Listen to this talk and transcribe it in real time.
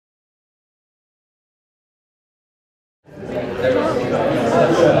All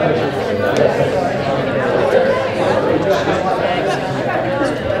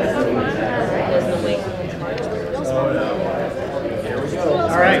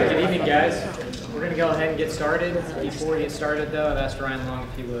right, good evening, guys. We're going to go ahead and get started. Before we get started, though, I've asked Ryan Long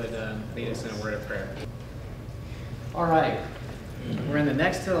if he would lead us in a word of prayer. All right, we're in the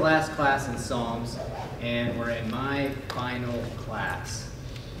next to the last class in Psalms, and we're in my final class.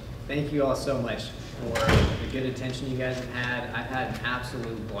 Thank you all so much for the good attention you guys have had. I've had an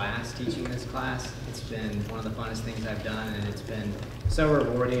absolute blast teaching this class. It's been one of the funnest things I've done, and it's been so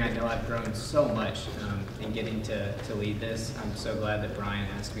rewarding. I know I've grown so much in getting to lead this. I'm so glad that Brian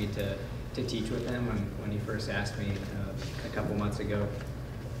asked me to teach with him when he first asked me a couple months ago.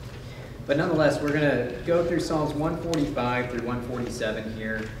 But nonetheless, we're going to go through Psalms 145 through 147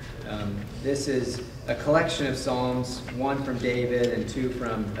 here. This is a collection of Psalms, one from David and two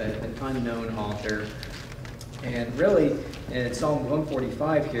from an unknown author. And really, in Psalm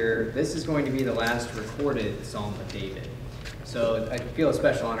 145 here, this is going to be the last recorded Psalm of David. So I feel a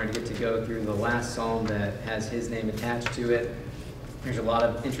special honor to get to go through the last Psalm that has his name attached to it. There's a lot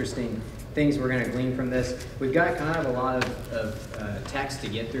of interesting things we're going to glean from this. We've got kind of a lot of text to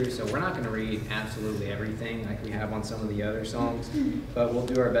get through, so we're not going to read absolutely everything like we have on some of the other Psalms, but we'll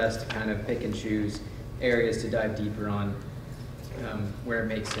do our best to kind of pick and choose areas to dive deeper on where it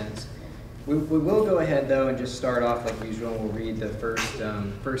makes sense. We will go ahead, though, and just start off like usual. We'll read the first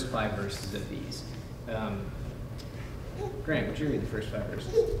 5 verses of these. Grant, would you read the first 5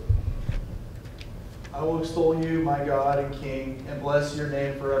 verses? I will extol you, my God and King, and bless your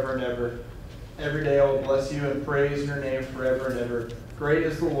name forever and ever. Every day I will bless you and praise your name forever and ever. Great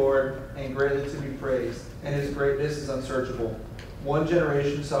is the Lord, and greatly to be praised, and his greatness is unsearchable. One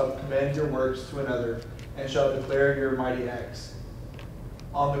generation shall commend your works to another, and shall declare your mighty acts.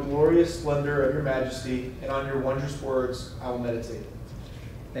 On the glorious splendor of your majesty, and on your wondrous words I will meditate.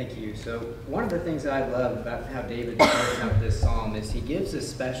 Thank you. So one of the things that I love about how David starts out this psalm is he gives a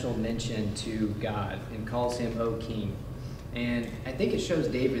special mention to God and calls him O King. And I think it shows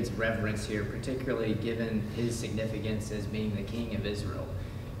David's reverence here, particularly given his significance as being the king of Israel.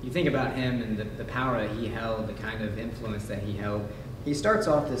 You think about him and the power that he held, the kind of influence that he held. He starts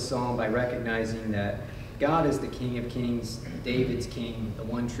off this psalm by recognizing that God is the King of Kings, David's king, the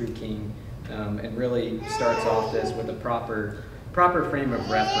one true king, and really starts off this with a proper frame of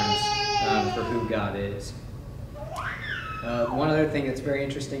reference for who God is. One other thing that's very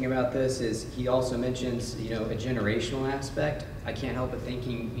interesting about this is he also mentions, a generational aspect. I can't help but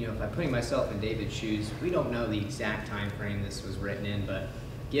thinking, if I'm putting myself in David's shoes, we don't know the exact time frame this was written in, but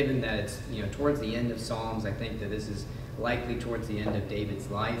given that it's, towards the end of Psalms, I think that this is likely towards the end of David's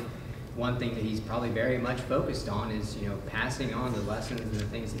life. One thing that he's probably very much focused on is, passing on the lessons and the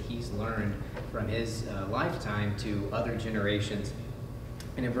things that he's learned from his lifetime to other generations.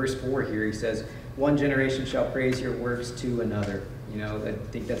 And in verse 4 here, he says, one generation shall praise your works to another. I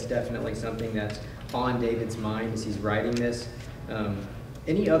think that's definitely something that's on David's mind as he's writing this.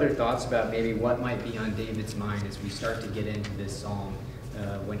 Any other thoughts about maybe what might be on David's mind as we start to get into this psalm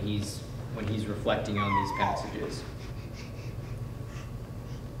when he's reflecting on these passages?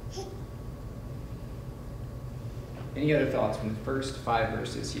 Any other thoughts from the first 5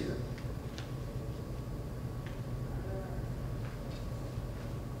 verses here?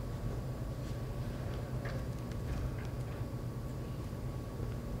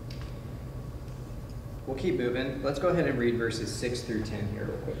 We'll keep moving. Let's go ahead and read verses 6 through 10 here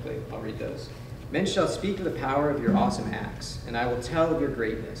real quickly. I'll read those. Men shall speak of the power of your awesome acts, and I will tell of your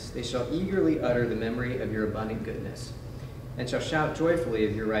greatness. They shall eagerly utter the memory of your abundant goodness, and shall shout joyfully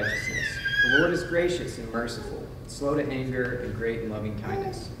of your righteousness. The Lord is gracious and merciful, slow to anger, and great in loving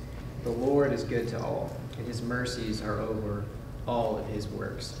kindness. The Lord is good to all, and his mercies are over all of his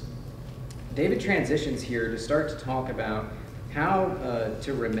works. David transitions here to start to talk about how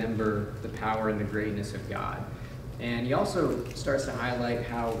to remember the power and the greatness of God. And he also starts to highlight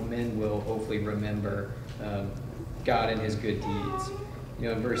how men will hopefully remember God and his good deeds.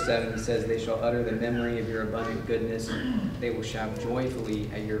 In verse 7 he says, they shall utter the memory of your abundant goodness. They will shout joyfully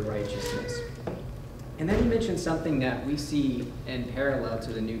at your righteousness. And then he mentions something that we see in parallel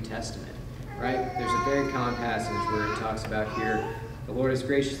to the New Testament, right? There's a very common passage where it talks about here, the Lord is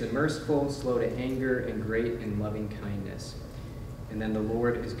gracious and merciful, slow to anger, and great in loving kindness. And then the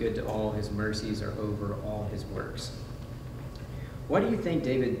Lord is good to all, his mercies are over all his works. What do you think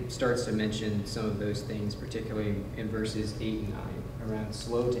David starts to mention some of those things, particularly in verses 8 and 9, around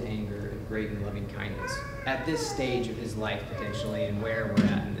slow to anger and great in loving kindness, at this stage of his life potentially and where we're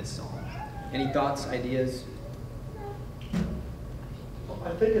at in this psalm? Any thoughts, ideas?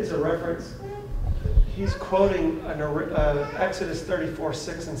 I think it's a reference. he's quoting Exodus 34,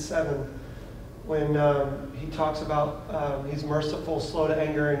 6 and 7, when he talks about he's merciful, slow to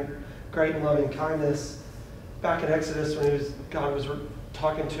anger, and great in loving kindness. Back in Exodus, when God was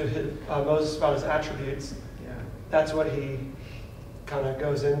talking to Moses about his attributes, that's what he kind of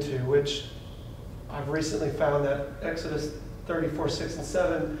goes into, which I've recently found that Exodus 34, 6 and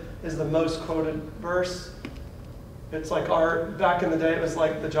 7 is the most quoted verse. It's like back in the day, it was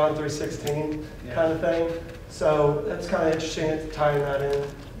like the John 3:16 kind of thing. So that's kind of interesting tying that in,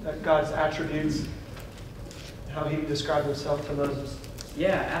 that God's attributes, how he described himself to Moses.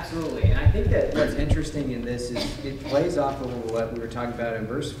 Yeah, absolutely. And I think that what's interesting in this is it plays off of what we were talking about in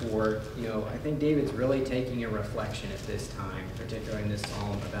verse 4. I think David's really taking a reflection at this time, particularly in this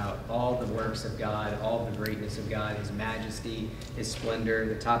psalm, about all the works of God, all the greatness of God, his majesty, his splendor.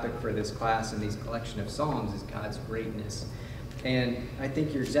 The topic for this class and these collection of psalms is God's greatness. And I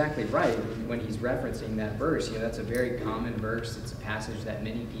think you're exactly right when he's referencing that verse. That's a very common verse. It's a passage that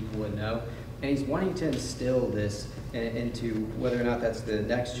many people would know. And he's wanting to instill this into whether or not that's the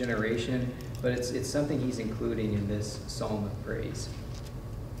next generation, but it's something he's including in this psalm of praise.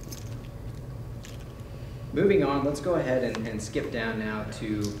 Moving on, let's go ahead and skip down now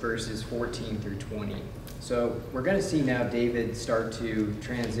to verses 14 through 20. So we're going to see now David start to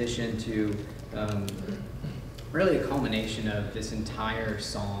transition to really a culmination of this entire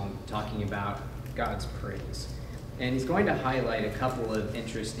psalm talking about God's praise. And he's going to highlight a couple of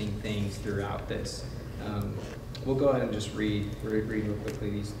interesting things throughout this. We'll go ahead and just read real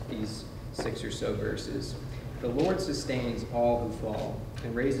quickly these 6 or so verses. The Lord sustains all who fall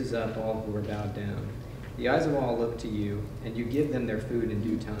and raises up all who are bowed down. The eyes of all look to you, and you give them their food in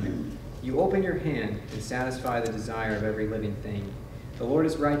due time. You open your hand and satisfy the desire of every living thing. The Lord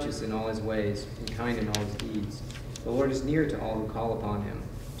is righteous in all his ways and kind in all his deeds. The Lord is near to all who call upon him,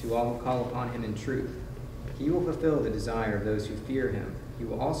 to all who call upon him in truth. He will fulfill the desire of those who fear him. He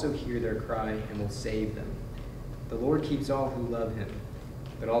will also hear their cry and will save them. The Lord keeps all who love him,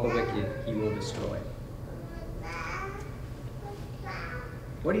 but all the wicked he will destroy.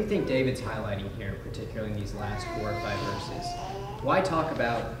 What do you think David's highlighting here, particularly in these last 4 or 5 verses? Why talk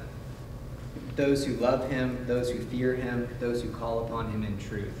about those who love him, those who fear him, those who call upon him in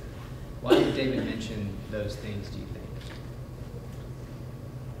truth? Why did David mention those things, do you think?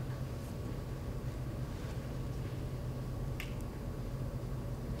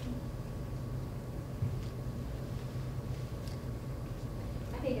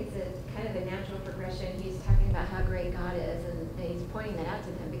 I think it's a kind of a natural progression. He's talking about how great God is, and he's pointing that out to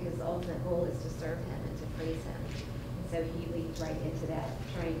them because the ultimate goal is to serve him and to praise him. And so he leads right into that,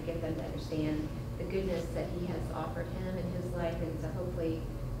 trying to get them to understand the goodness that he has offered him in his life, and so hopefully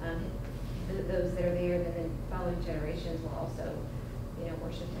those that are there and then following generations will also,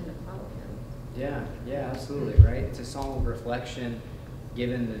 worship him and follow him. Yeah, absolutely, right? It's a psalm of reflection.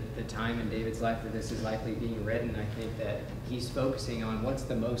 Given the time in David's life that this is likely being written, I think that he's focusing on what's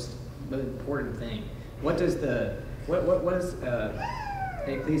the most important thing. What does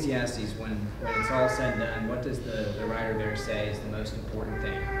Ecclesiastes, when it's all said and done, what does the writer there say is the most important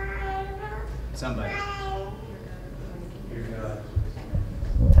thing? Somebody. Your God.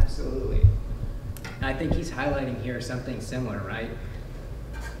 Absolutely. I think he's highlighting here something similar, right?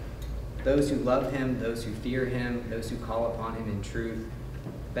 Those who love him, those who fear him, those who call upon him in truth,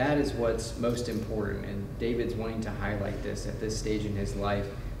 that is what's most important. And David's wanting to highlight this at this stage in his life,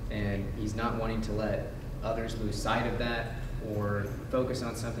 and he's not wanting to let others lose sight of that or focus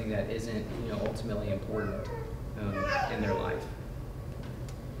on something that isn't, ultimately important in their life.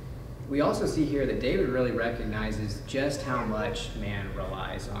 We also see here that David really recognizes just how much man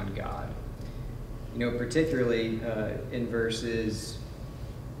relies on God. Particularly in verses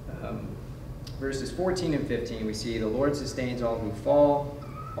 14 and 15, we see the Lord sustains all who fall.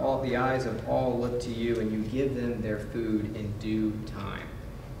 All the eyes of all look to you, and you give them their food in due time.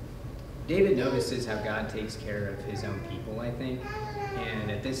 David notices how God takes care of his own people, I think. And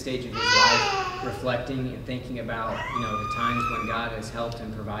at this stage of his life, reflecting and thinking about, the times when God has helped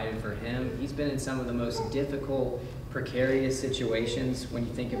and provided for him, he's been in some of the most difficult, precarious situations when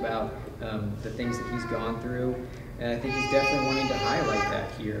you think about the things that he's gone through. And I think he's definitely wanting to highlight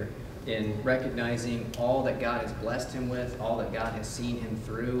that here in recognizing all that God has blessed him with, all that God has seen him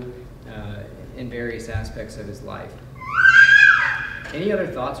through in various aspects of his life. Any other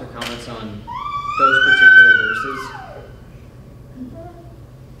thoughts or comments on those particular verses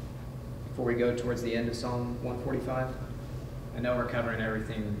before we go towards the end of Psalm 145? I know we're covering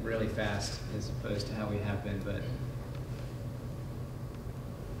everything really fast as opposed to how we have been, but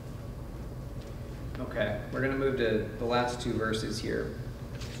okay, we're going to move to the last 2 verses here.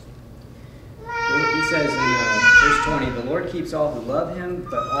 He says in verse 20, "The Lord keeps all who love him,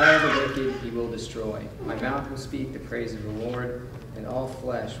 but all the wicked he will destroy. My mouth will speak the praise of the Lord, and all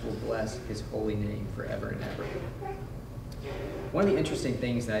flesh will bless his holy name forever and ever." One of the interesting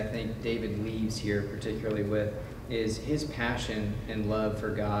things that I think David leaves here particularly with is his passion and love for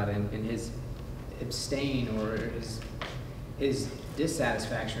God, and his abstain or his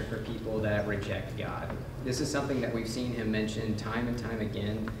dissatisfaction for people that reject God. This is something that we've seen him mention time and time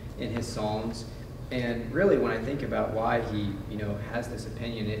again in his Psalms. And really, when I think about why he, has this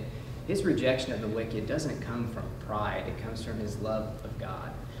opinion, his rejection of the wicked doesn't come from pride. It comes from his love of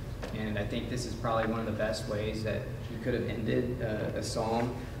God. And I think this is probably one of the best ways that he could have ended a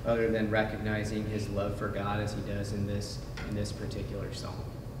psalm, other than recognizing his love for God as he does in this particular psalm.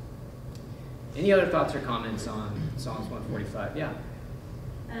 Any other thoughts or comments on Psalms 145? Yeah.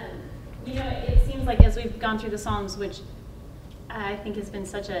 It seems like as we've gone through the Psalms, which I think has been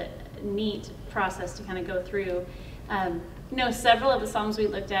such a neat process to kind of go through, several of the Psalms we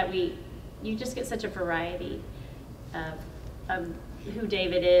looked at, you just get such a variety of who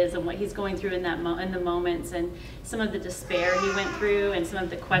David is and what he's going through in in the moments, and some of the despair he went through, and some of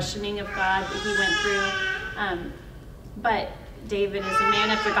the questioning of God that he went through. But David is a man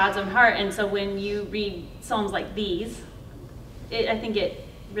after God's own heart, and so when you read Psalms like these, I think it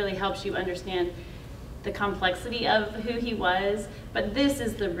really helps you understand the complexity of who he was. But this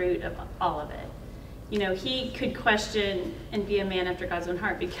is the root of all of it. He could question and be a man after God's own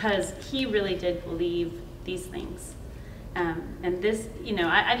heart because he really did believe these things. And this,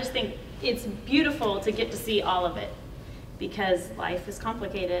 I just think it's beautiful to get to see all of it, because life is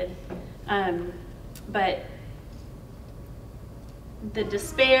complicated. But the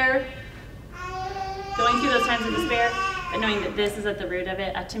despair, going through those times of despair, but knowing that this is at the root of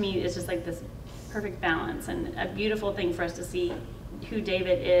it, to me, is just like this perfect balance and a beautiful thing for us to see who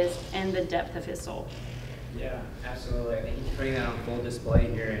David is and the depth of his soul. Yeah, absolutely. I think he's putting that on full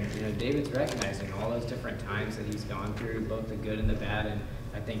display here, and David's recognizing all those different times that he's gone through, both the good and the bad, and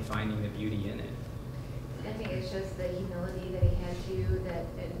I think finding the beauty in it. I think it shows the humility that he had to, that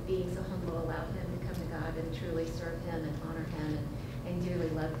and being so humble allowed him to come to God and truly serve him and honor him and dearly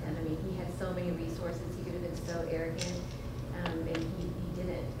love him. I mean, he had so many resources. He could have been so arrogant, and he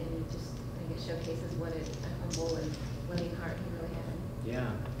didn't. And I think it showcases what a humble and loving heart he really had.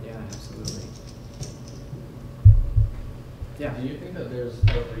 Yeah, absolutely. Yeah. Do you think that there's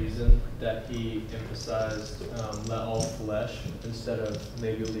a reason that he emphasized let all flesh instead of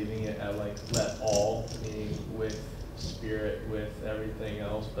maybe leaving it at let all, meaning with spirit, with everything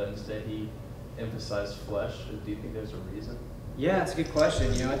else, but instead he emphasized flesh? Do you think there's a reason? Yeah, it's a good question.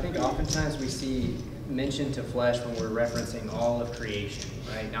 I think oftentimes we see mention to flesh when we're referencing all of creation,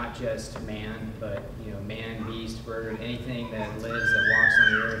 right? Not just man, but man, beast, bird, anything that lives, that walks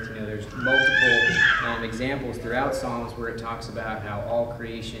on the earth. There's multiple examples throughout Psalms where it talks about how all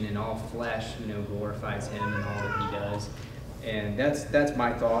creation and all flesh, glorifies him and all that he does. And that's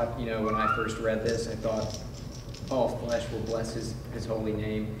my thought. When I first read this, I thought all flesh will bless his holy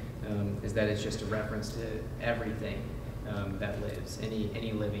name. Is that it's just a reference to everything that lives,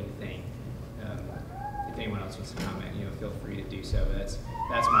 any living thing. If anyone else wants to comment, feel free to do so. But that's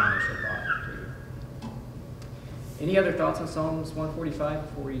my initial thought too. Any other thoughts on Psalms 145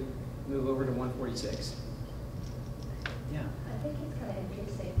 before we move over to 146? Yeah. I think it's kind of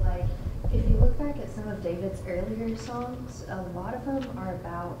interesting. Like, if you look back at some of David's earlier songs, a lot of them are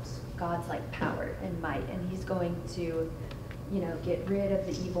about God's power and might, and he's going to, get rid of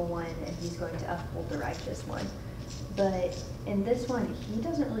the evil one, and he's going to uphold the righteous one. But in this one, he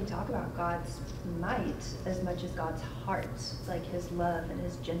doesn't really talk about God's might as much as God's heart, like his love and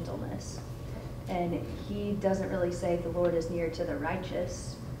his gentleness. And he doesn't really say the Lord is near to the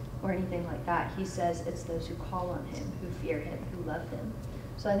righteous or anything like that. He says it's those who call on him, who fear him, who love him.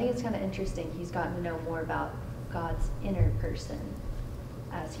 So I think it's kind of interesting. He's gotten to know more about God's inner person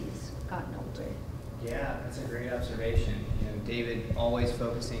as he's gotten older. Yeah, that's a great observation. David always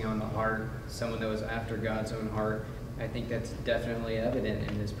focusing on the heart, someone that was after God's own heart. I think that's definitely evident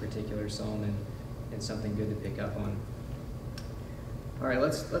in this particular psalm, and something good to pick up on. All right,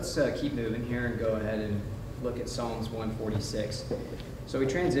 let's keep moving here and go ahead and look at Psalms 146. So we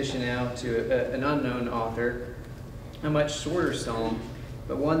transition now to an unknown author, a much shorter psalm,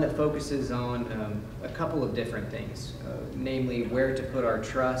 but one that focuses on a couple of different things, namely where to put our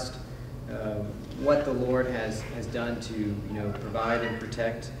trust, what the Lord has done to provide and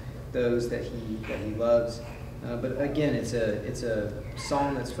protect those that he loves. But again, it's a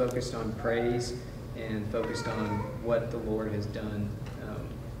psalm that's focused on praise and focused on what the Lord has done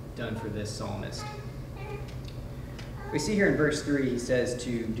for this psalmist. We see here in verse 3, he says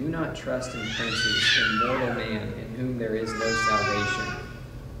to do not trust in princes, in mortal man, in whom there is no salvation.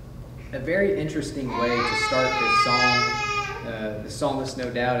 A very interesting way to start this psalm. The psalmist, no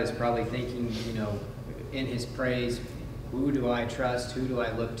doubt, is probably thinking, in his praise, who do I trust? Who do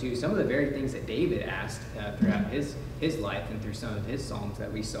I look to? Some of the very things that David asked throughout his life and through some of his psalms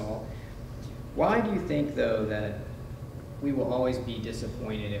that we saw. Why do you think, though, that we will always be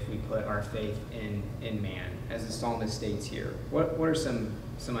disappointed if we put our faith in man, as the psalmist states here? What are some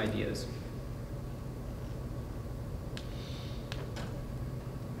ideas?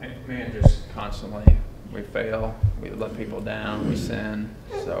 Man, just constantly we fail, we let people down, we sin.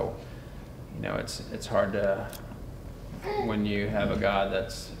 So, it's hard to, when you have a God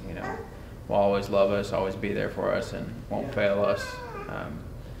that's, will always love us, always be there for us, and won't fail us.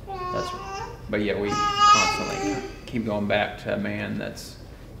 But yet we constantly keep going back to a man that's,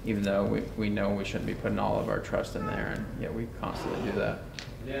 even though we know we shouldn't be putting all of our trust in there, and yet we constantly do that.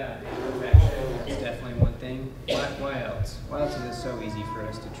 Yeah, imperfection is definitely one thing. Why else? Why else is it so easy for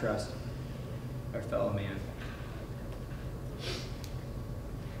us to trust our fellow man?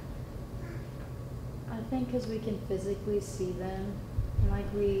 I think because we can physically see them, and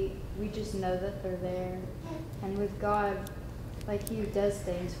like we just know that they're there. And with God, like He does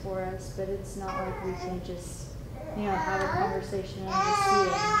things for us, but it's not like we can just, have a conversation and just see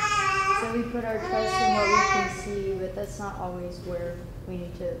Him. So we put our trust in what we can see, but that's not always where we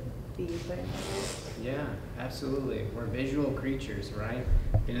need to be putting our trust. Yeah, absolutely. We're visual creatures, right?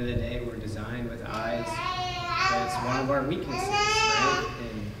 At the end of the day, we're designed with eyes. That's one of our weaknesses, right?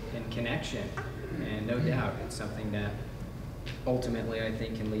 In connection. And no doubt, it's something that ultimately I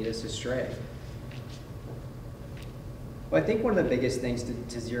think can lead us astray. Well, I think one of the biggest things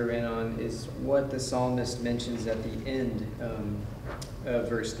to zero in on is what the psalmist mentions at the end of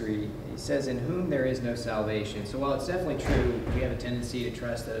verse 3. He says, in whom there is no salvation. So while it's definitely true, we have a tendency to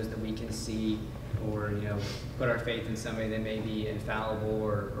trust those that we can see, or put our faith in somebody that may be infallible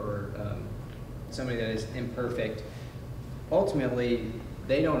or somebody that is imperfect. Ultimately,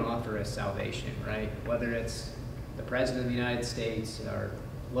 they don't offer us salvation, right? Whether it's the President of the United States, our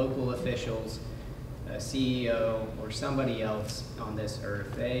local officials, a CEO, or somebody else on this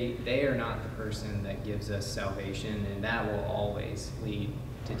earth, they are not the person that gives us salvation, and that will always lead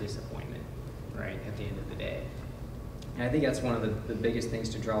to disappointment, right, at the end of the day. And I think that's one of the biggest things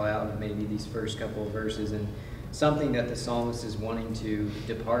to draw out of maybe these first couple of verses, and something that the psalmist is wanting to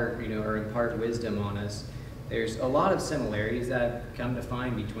depart, or impart wisdom on us. There's a lot of similarities that I've come to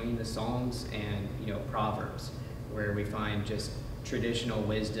find between the Psalms and, Proverbs, where we find just traditional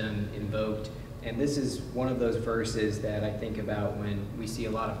wisdom invoked. And this is one of those verses that I think about when we see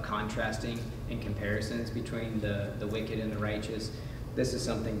a lot of contrasting and comparisons between the wicked and the righteous. This is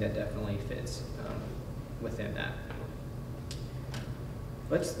something that definitely fits within that.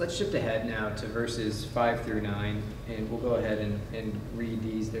 Let's shift ahead now to verses 5 through 9, and we'll go ahead and read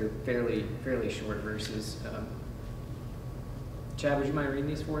these. They're fairly short verses. Chad, would you mind reading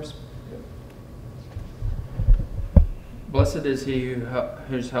these for us? Blessed is he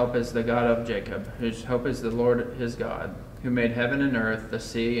whose help is the God of Jacob, whose hope is the Lord his God, who made heaven and earth, the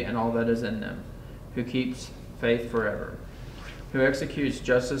sea, and all that is in them, who keeps faith forever, who executes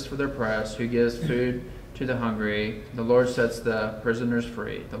justice for the oppressed, who gives food to the hungry. The Lord sets the prisoners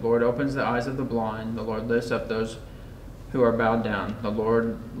free. The Lord opens the eyes of the blind. The Lord lifts up those who are bowed down. The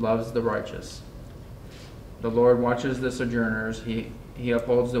Lord loves the righteous. The Lord watches the sojourners. He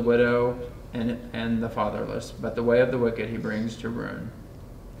upholds the widow and the fatherless, but the way of the wicked He brings to ruin.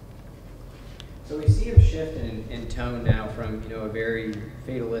 So we see him shift in tone now from a very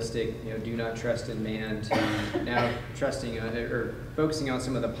fatalistic do not trust in man to now trusting or focusing on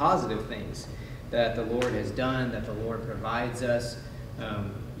some of the positive things that the Lord has done, that the Lord provides us.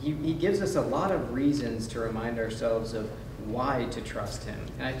 He gives us a lot of reasons to remind ourselves of why to trust Him,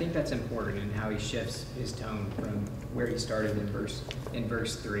 and I think that's important in how he shifts his tone from where he started in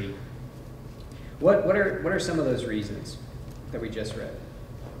verse 3. What are some of those reasons that we just read?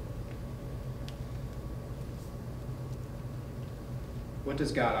 What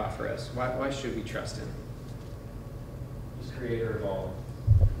does God offer us? Why should we trust Him? He's creator of all.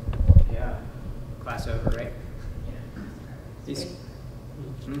 Yeah. Class over, right? Yeah. He's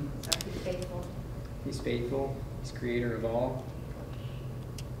faithful. He's faithful. He's creator of all.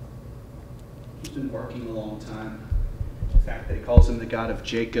 He's been working a long time. The fact that He calls Him the God of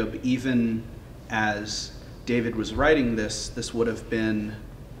Jacob, even as David was writing this would have been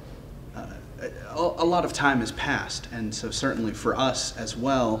a lot of time has passed, and so certainly for us as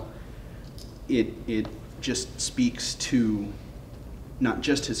well, it just speaks to not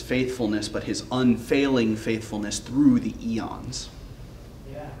just his faithfulness, but his unfailing faithfulness through the eons.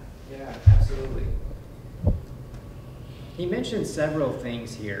 Yeah, absolutely. He mentioned several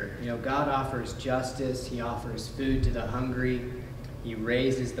things here. God offers justice. He offers food to the hungry. He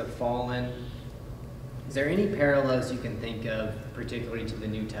raises the fallen. Is there any parallels you can think of, particularly to the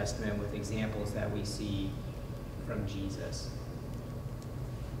New Testament, with examples that we see from Jesus?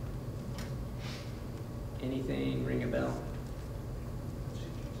 Anything ring a bell?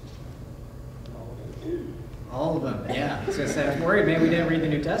 All of them, yeah. So I'm worried, man, we didn't read the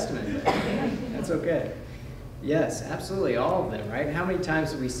New Testament. That's okay. Yes, absolutely, all of them, right? How many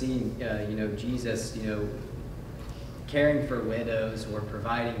times have we seen, Jesus, caring for widows or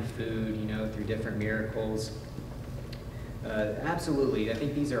providing food, through different miracles? Absolutely. I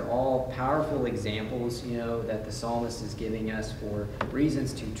think these are all powerful examples, that the psalmist is giving us for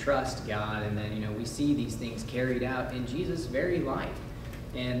reasons to trust God. And then, we see these things carried out in Jesus' very life.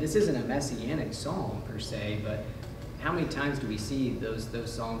 And this isn't a messianic psalm per se, but how many times do we see those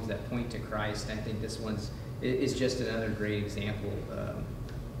psalms that point to Christ? And I think this one's is just another great example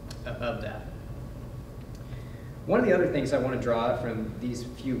of that. One of the other things I want to draw out from these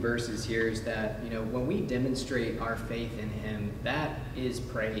few verses here is that, when we demonstrate our faith in him, that is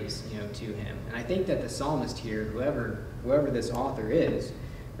praise, to him. And I think that the psalmist here, whoever this author is,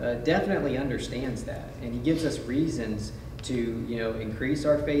 definitely understands that. And he gives us reasons to, increase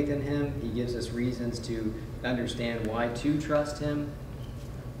our faith in him. He gives us reasons to understand why to trust him.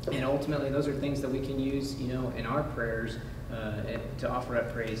 And ultimately, those are things that we can use, in our prayers to offer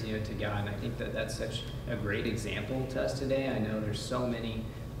up praise, to God. And I think that that's such a great example to us today. I know there's so many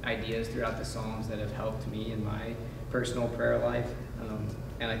ideas throughout the Psalms that have helped me in my personal prayer life,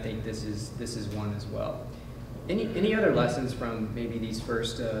 and I think this is one as well. Any other lessons from maybe these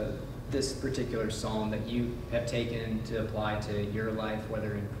this particular psalm that you have taken to apply to your life,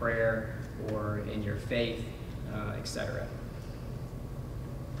 whether in prayer or in your faith, etc.?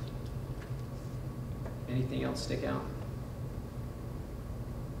 Anything else stick out?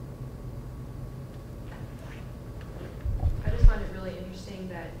 I just find it really interesting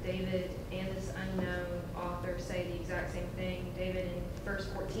that David and this unknown author say the exact same thing. David in verse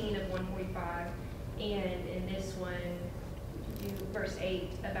 14 of 145, and in this one, verse 8,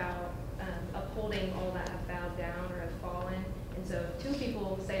 about upholding all that have bowed down or have fallen. And so two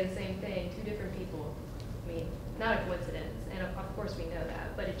people say the same thing, two different people. I mean, not a coincidence, and of course we know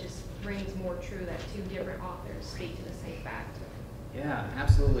that, but it just rings more true that two different authors speak to the same fact. Yeah,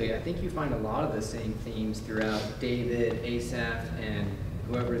 absolutely. I think you find a lot of the same themes throughout David, Asaph, and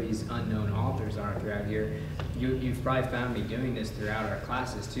whoever these unknown authors are throughout here. You've probably found me doing this throughout our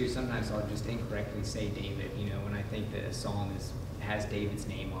classes too. Sometimes I'll just incorrectly say David, when I think that a psalm has David's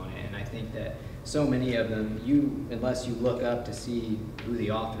name on it. And I think that so many of them, unless you look up to see who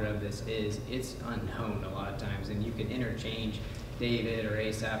the author of this is, it's unknown a lot of times. And you can interchange David or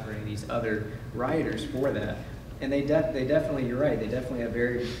Asaph or any of these other writers for that. And they definitely, you're right, they definitely have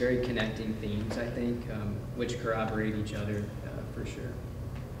very, very connecting themes, I think, which corroborate each other for sure.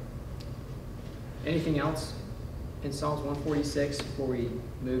 Anything else in Psalms 146 before we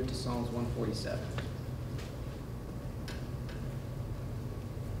move to Psalms 147?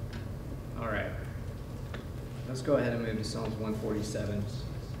 All right. Let's go ahead and move to Psalms 147.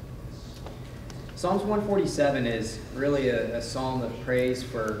 Psalms 147 is really a psalm of praise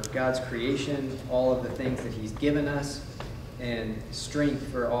for God's creation, all of the things that he's given us, and strength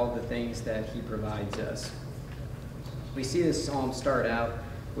for all the things that he provides us. We see this psalm start out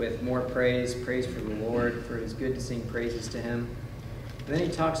with more praise for the Lord, for it is good to sing praises to him. And then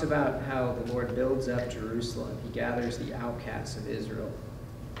he talks about how the Lord builds up Jerusalem. He gathers the outcasts of Israel.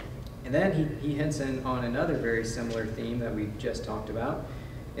 And then he hints on another very similar theme that we just talked about,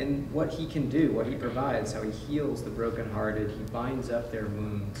 and what he can do, what he provides, how he heals the brokenhearted, he binds up their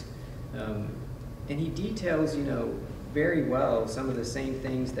wounds. And he details, very well some of the same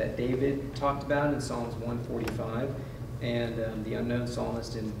things that David talked about in Psalms 145, and the unknown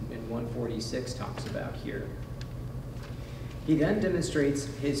psalmist in 146 talks about here. He then demonstrates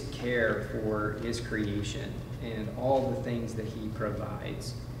his care for his creation and all the things that he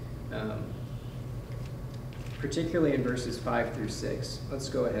provides. Particularly in verses 5 through 6. Let's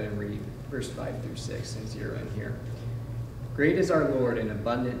go ahead and read verse 5 through 6 since you're in here. Great is our Lord and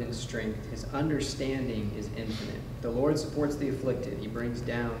abundant in strength. His understanding is infinite. The Lord supports the afflicted. He brings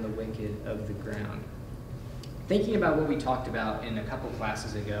down the wicked of the ground. Thinking about what we talked about in a couple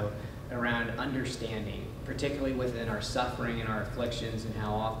classes ago around understanding, particularly within our suffering and our afflictions and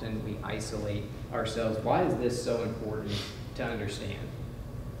how often we isolate ourselves. Why is this so important to understand?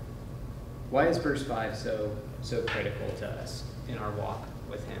 Why is verse 5 so critical to us in our walk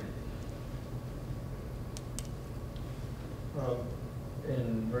with him.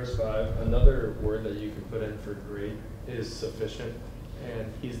 In verse 5, another word that you can put in for great is sufficient.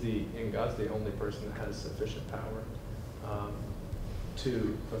 And God's the only person that has sufficient power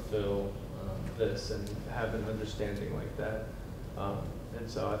to fulfill this and have an understanding like that. And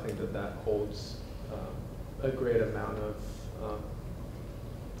so I think that holds a great amount of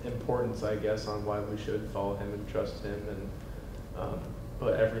importance, I guess, on why we should follow him and trust him and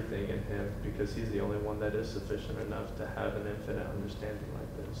put everything in him, because he's the only one that is sufficient enough to have an infinite understanding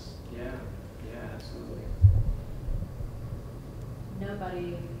like this. Yeah, absolutely.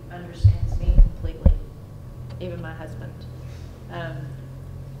 Nobody understands me completely, even my husband.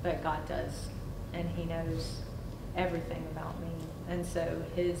 But God does, and he knows everything about me. And so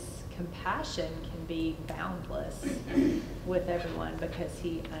his compassion can be boundless with everyone because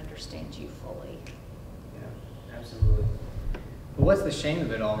he understands you fully. Yeah, absolutely. But what's the shame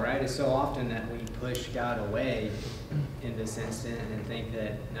of it all, right? Is so often that we push God away in this instant and think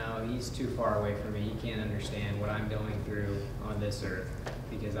that, no, he's too far away from me. He can't understand what I'm going through on this earth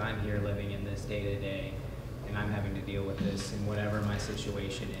because I'm here living in this day to day and I'm having to deal with this in whatever my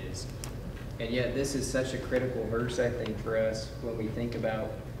situation is. And yet this is such a critical verse, I think, for us when we think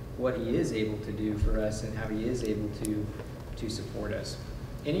about what he is able to do for us and how he is able to support us.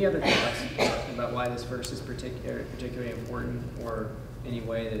 Any other thoughts about why this verse is particularly important, or any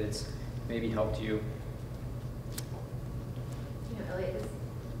way that it's maybe helped you? Elliot,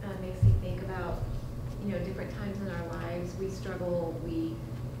 this makes me think about, different times in our lives. We struggle, we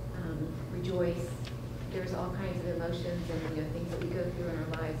rejoice. There's all kinds of emotions and things that we go through in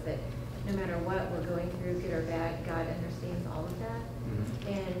our lives that no matter what we're going through, good or bad, God understands all of that.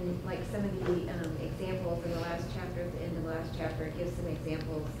 Mm-hmm. And like some of the examples in the last chapter, at the end of the last chapter, it gives some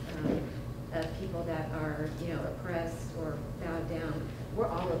examples of people that are, oppressed or bowed down. We're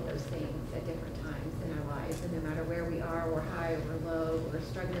all of those things at different times in our lives, and no matter where we are, we're high or we're low, we're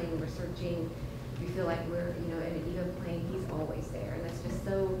struggling, we're searching, we feel like we're, in an even plane. He's always there, and that's just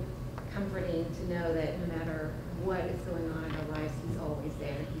so comforting to know that no matter what is going on in our lives, he's always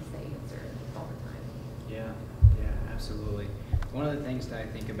there. He's the answer all the time. Yeah, absolutely. One of the things that I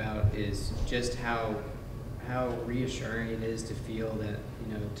think about is just how reassuring it is to feel that,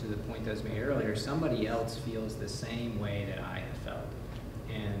 to the point that was made earlier, somebody else feels the same way that I have felt.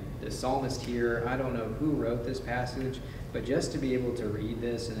 And the psalmist here, I don't know who wrote this passage, but just to be able to read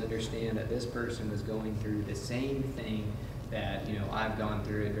this and understand that this person was going through the same thing that, I've gone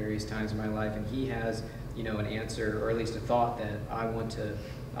through at various times in my life, and he has, an answer, or at least a thought that I want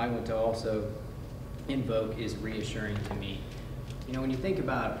to also invoke, is reassuring to me. When you think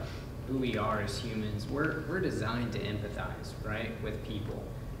about who we are as humans, we're designed to empathize, right, with people.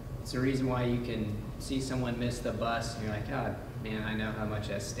 It's the reason why you can see someone miss the bus and you're like, God, man, I know how much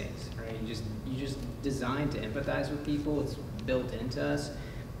that stinks, right? You just designed to empathize with people. It's built into us.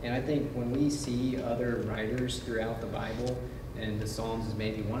 And I think when we see other writers throughout the Bible, and the Psalms is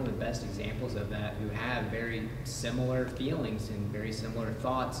maybe one of the best examples of that, who have very similar feelings and very similar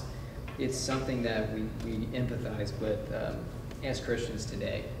thoughts, it's something that we empathize with as Christians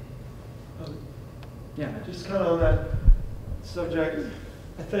today. Yeah. Just kind of on that subject,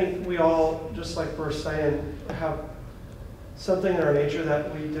 I think we all, just like we're saying, have something in our nature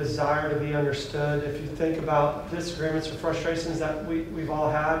that we desire to be understood. If you think about disagreements or frustrations that we've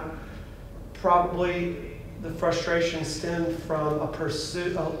all had, probably the frustration stemmed from a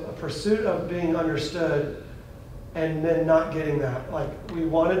pursuit of being understood, and then not getting that. Like, we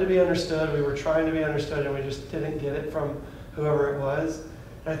wanted to be understood, we were trying to be understood, and we just didn't get it from whoever it was.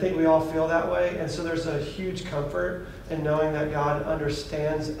 And I think we all feel that way. And so there's a huge comfort in knowing that God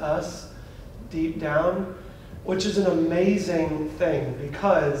understands us deep down, which is an amazing thing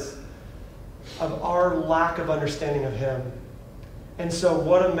because of our lack of understanding of him. And so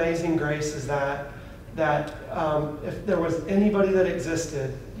what amazing grace is that if there was anybody that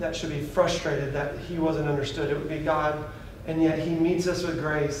existed that should be frustrated that he wasn't understood, it would be God. And yet he meets us with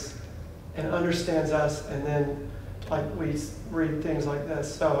grace and understands us, and then we read things like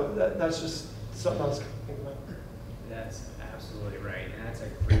this. So that's just something I was thinking about. That's absolutely right. And that's a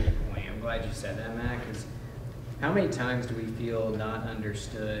great point. I'm glad you said that, Matt, because how many times do we feel not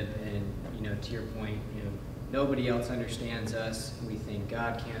understood? And, to your point, nobody else understands us. We think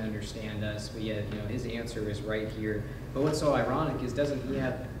God can't understand us, but yet, his answer is right here. But what's so ironic is, doesn't he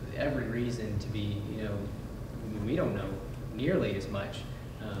have every reason to be, we don't know nearly as much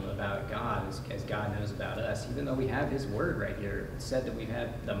about God as God knows about us, even though we have his word right here. It said that we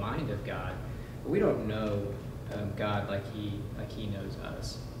have the mind of God, but we don't know God like he knows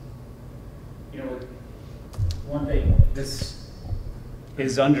us. One thing, this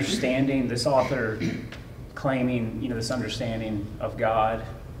his understanding, this author claiming, this understanding of God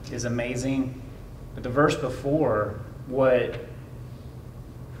is amazing. But the verse before, what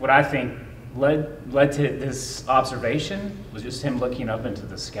I think led to this observation was just him looking up into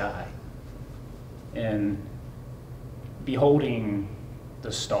the sky and beholding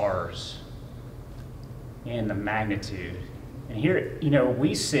the stars and the magnitude. And here,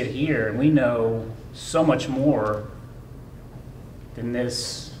 we sit here and we know so much more than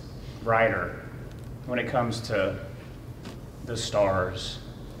this writer when it comes to the stars,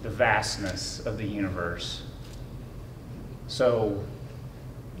 the vastness of the universe. So,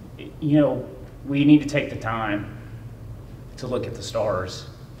 we need to take the time to look at the stars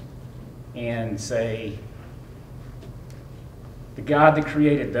and say, the God that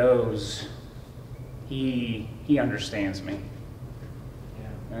created those, he understands me.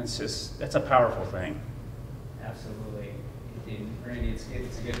 Yeah. And that's a powerful thing. Absolutely. And Randy,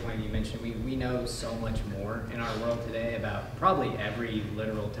 it's a good point you mentioned. We know so much more in our world today about probably every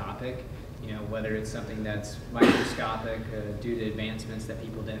literal topic, whether it's something that's microscopic due to advancements that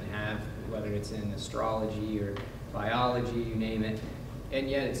people didn't have, whether it's in astrology or biology, you name it. And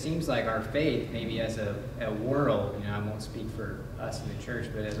yet it seems like our faith, maybe as a world, I won't speak for us in the church,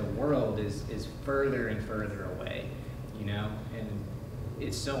 but as a world is further and further away, and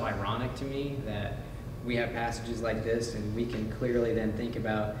it's so ironic to me that we have passages like this and we can clearly then think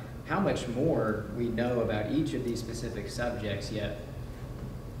about how much more we know about each of these specific subjects, yet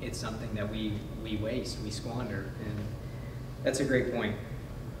it's something that we waste, we squander, and that's a great point.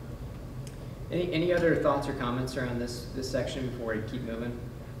 Any other thoughts or comments around this section before we keep moving?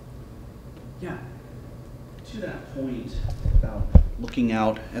 Yeah. To that point about looking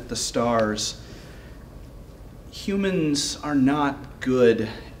out at the stars, humans are not good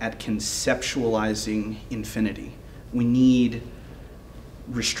at conceptualizing infinity. We need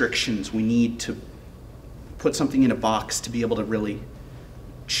restrictions. We need to put something in a box to be able to really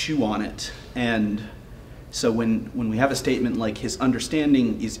chew on it. And so when we have a statement like his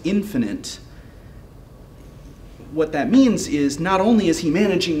understanding is infinite, what that means is not only is he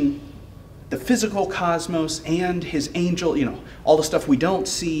managing the physical cosmos and his angel, all the stuff we don't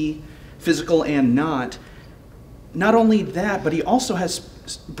see, physical and not only that, but he also has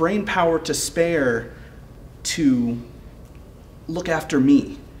brain power to spare to look after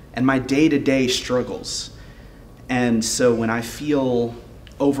me and my day-to-day struggles. And so when I feel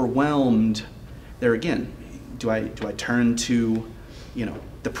overwhelmed, there again, do I turn to,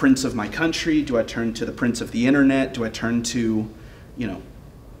 the prince of my country? Do I turn to the prince of the internet? Do I turn to,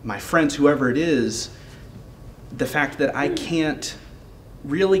 my friends, whoever it is? The fact that I can't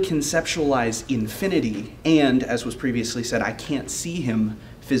really conceptualize infinity, and as was previously said, I can't see him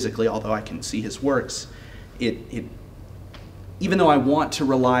physically, although I can see his works. Even though I want to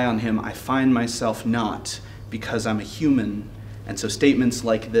rely on him, I find myself not, because I'm a human. And so statements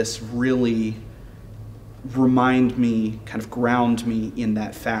like this really remind me, kind of ground me in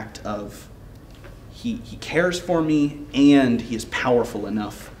that fact of he cares for me and he is powerful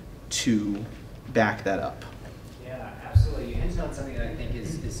enough to back that up. Yeah, absolutely. You hinted on something that I think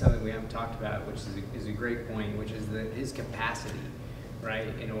is something we haven't talked about, which is a great point, which is his capacity, right,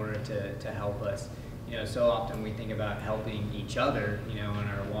 in order to help us. So often we think about helping each other, in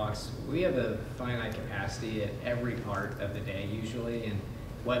our walks. We have a finite capacity at every part of the day usually, and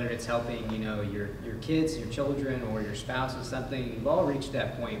whether it's helping, your kids, your children, or your spouse with something, you've all reached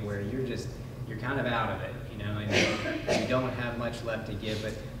that point where you're kind of out of it, and you don't have much left to give.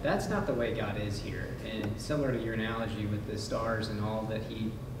 But that's not the way God is here. And similar to your analogy with the stars and all that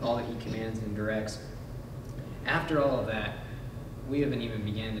he commands and directs, after all of that, we haven't even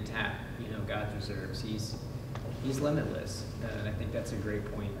began to tap, God's reserves. He's limitless, and I think that's a great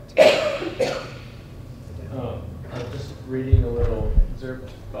point. I was just reading a little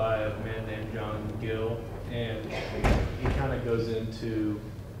excerpt by a man named John Gill, and he kind of goes into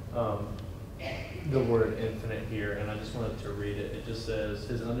the word infinite here, and I just wanted to read it. It just says,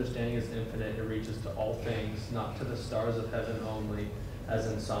 his understanding is infinite, it reaches to all things, not to the stars of heaven only, as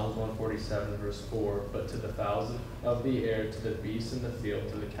in Psalms 147, verse 4, but to the fowls of the air, to the beasts in the field,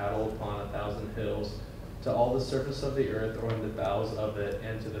 to the cattle upon 1,000 hills, to all the surface of the earth or in the bowels of it,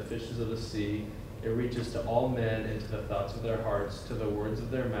 and to the fishes of the sea. It reaches to all men and to the thoughts of their hearts, to the words of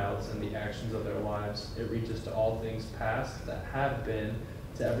their mouths and the actions of their lives. It reaches to all things past that have been,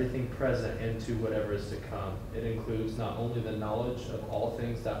 to everything present, and to whatever is to come. It includes not only the knowledge of all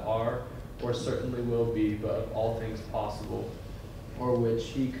things that are or certainly will be, but of all things possible, or which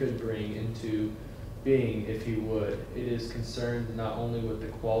he could bring into being if he would. It is concerned not only with the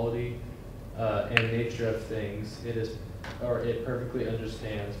quality and nature of things, it is or it perfectly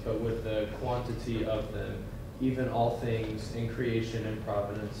understands, but with the quantity of them, even all things in creation and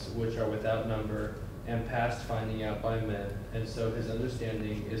providence, which are without number and past finding out by men, and so his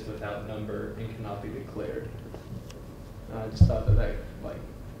understanding is without number and cannot be declared. I just thought that like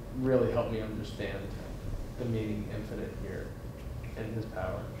really helped me understand the meaning infinite here and his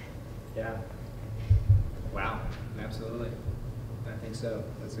power. Yeah. Wow. Absolutely. I think so.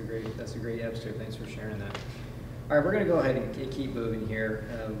 That's a great abstract. Thanks for sharing that. All right, we're going to go ahead and keep moving here.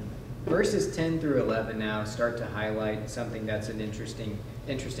 Verses 10 through 11 now start to highlight something that's an interesting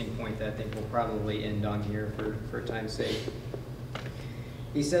point that I think we'll probably end on here for time's sake.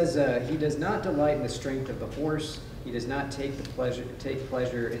 He says, he does not delight in the strength of the horse. He does not take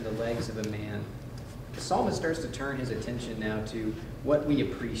pleasure in the legs of a man. The psalmist starts to turn his attention now to what we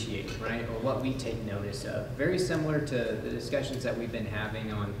appreciate, right, or what we take notice of. Very similar to the discussions that we've been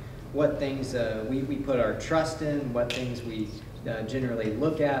having on what things we put our trust in, what things we generally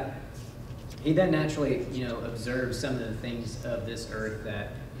look at. He then naturally, observes some of the things of this earth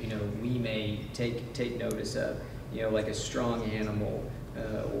that, we may take notice of, like a strong animal,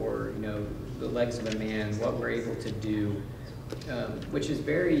 or, the legs of a man, what we're able to do, which is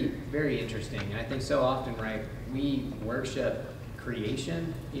very, very interesting. And I think so often, right, we worship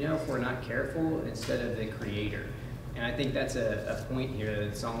creation, if we're not careful, instead of the creator. And I think that's a point here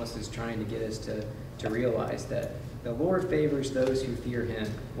that the psalmist is trying to get us to realize that the Lord favors those who fear him.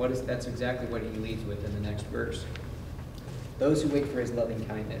 That's exactly what he leads with in the next verse. Those who wait for his loving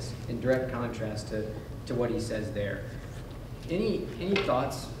kindness, in direct contrast to what he says there. Any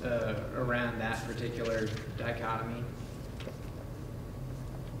thoughts around that particular dichotomy?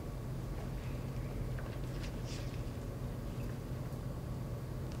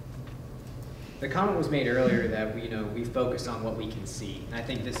 The comment was made earlier that we focus on what we can see. And I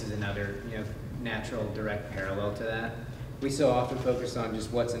think this is another natural direct parallel to that. We so often focus on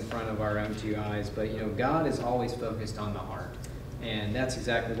just what's in front of our own two eyes, but God is always focused on the heart. And that's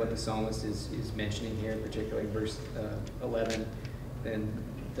exactly what the psalmist is mentioning here, particularly verse 11, and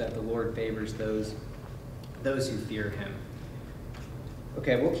that the Lord favors those who fear him.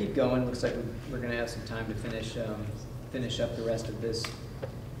 Okay, we'll keep going. Looks like we're going to have some time to finish up the rest of this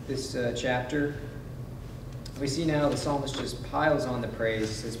chapter. We see now the psalmist just piles on the praise.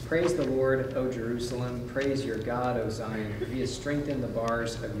 He says, "Praise the Lord, O Jerusalem. Praise your God, O Zion. For he has strengthened the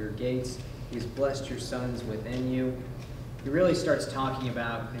bars of your gates. He has blessed your sons within you." He really starts talking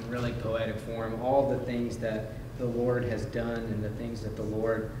about, in really poetic form, all the things that the Lord has done and the things that the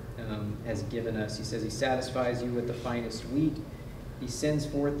Lord has given us. He says he satisfies you with the finest wheat. He sends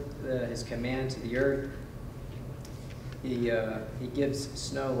forth his command to the earth. He gives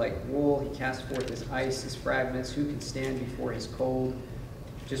snow like wool. He casts forth his ice, his fragments. Who can stand before his cold?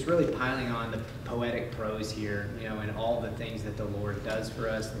 Just really piling on the poetic prose here, and all the things that the Lord does for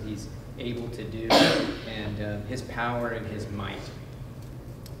us, that he's able to do, and his power and his might.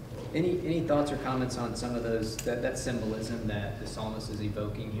 Any thoughts or comments on some of those, that symbolism that the psalmist is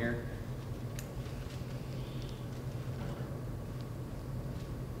evoking here?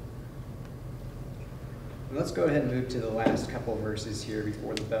 Let's go ahead and move to the last couple verses here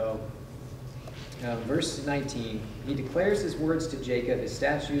before the bell. Verse 19, he declares his words to Jacob, his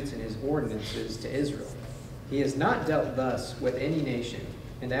statutes and his ordinances to Israel. He has not dealt thus with any nation,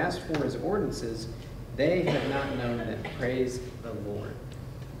 and as for his ordinances, they have not known them. Praise the Lord.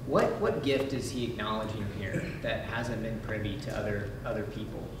 What gift is he acknowledging here that hasn't been privy to other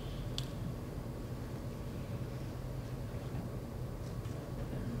people?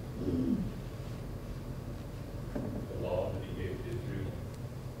 The law that he gave to Israel,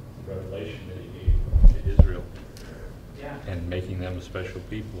 the revelation that he gave to Israel, and making them a special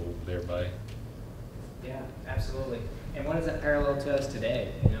people thereby. Yeah, absolutely. And what is that parallel to us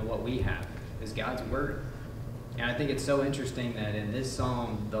today? What we have is God's word. And I think it's so interesting that in this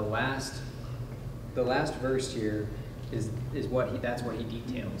psalm, the last verse here is that's what he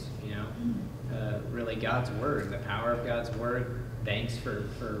details. Really God's word, the power of God's word. Thanks for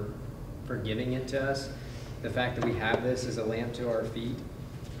giving it to us. The fact that we have this as a lamp to our feet.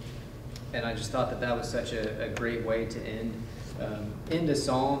 And I just thought that was such a great way to end a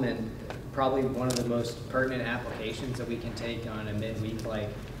psalm, and probably one of the most pertinent applications that we can take on a midweek like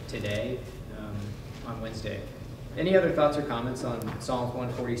today, on Wednesday. Any other thoughts or comments on Psalms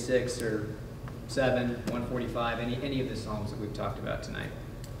 146 or 7, 145, any of the psalms that we've talked about tonight?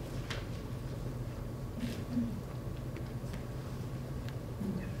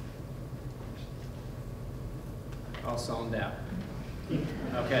 All psalmed out.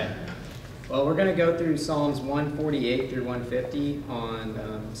 Okay. Well, we're going to go through Psalms 148 through 150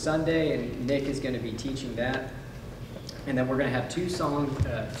 on Sunday, and Nick is going to be teaching that. And then we're going to have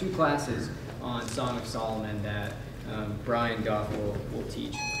two classes on Song of Solomon that Brian Goff will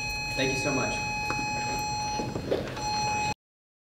teach. Thank you so much.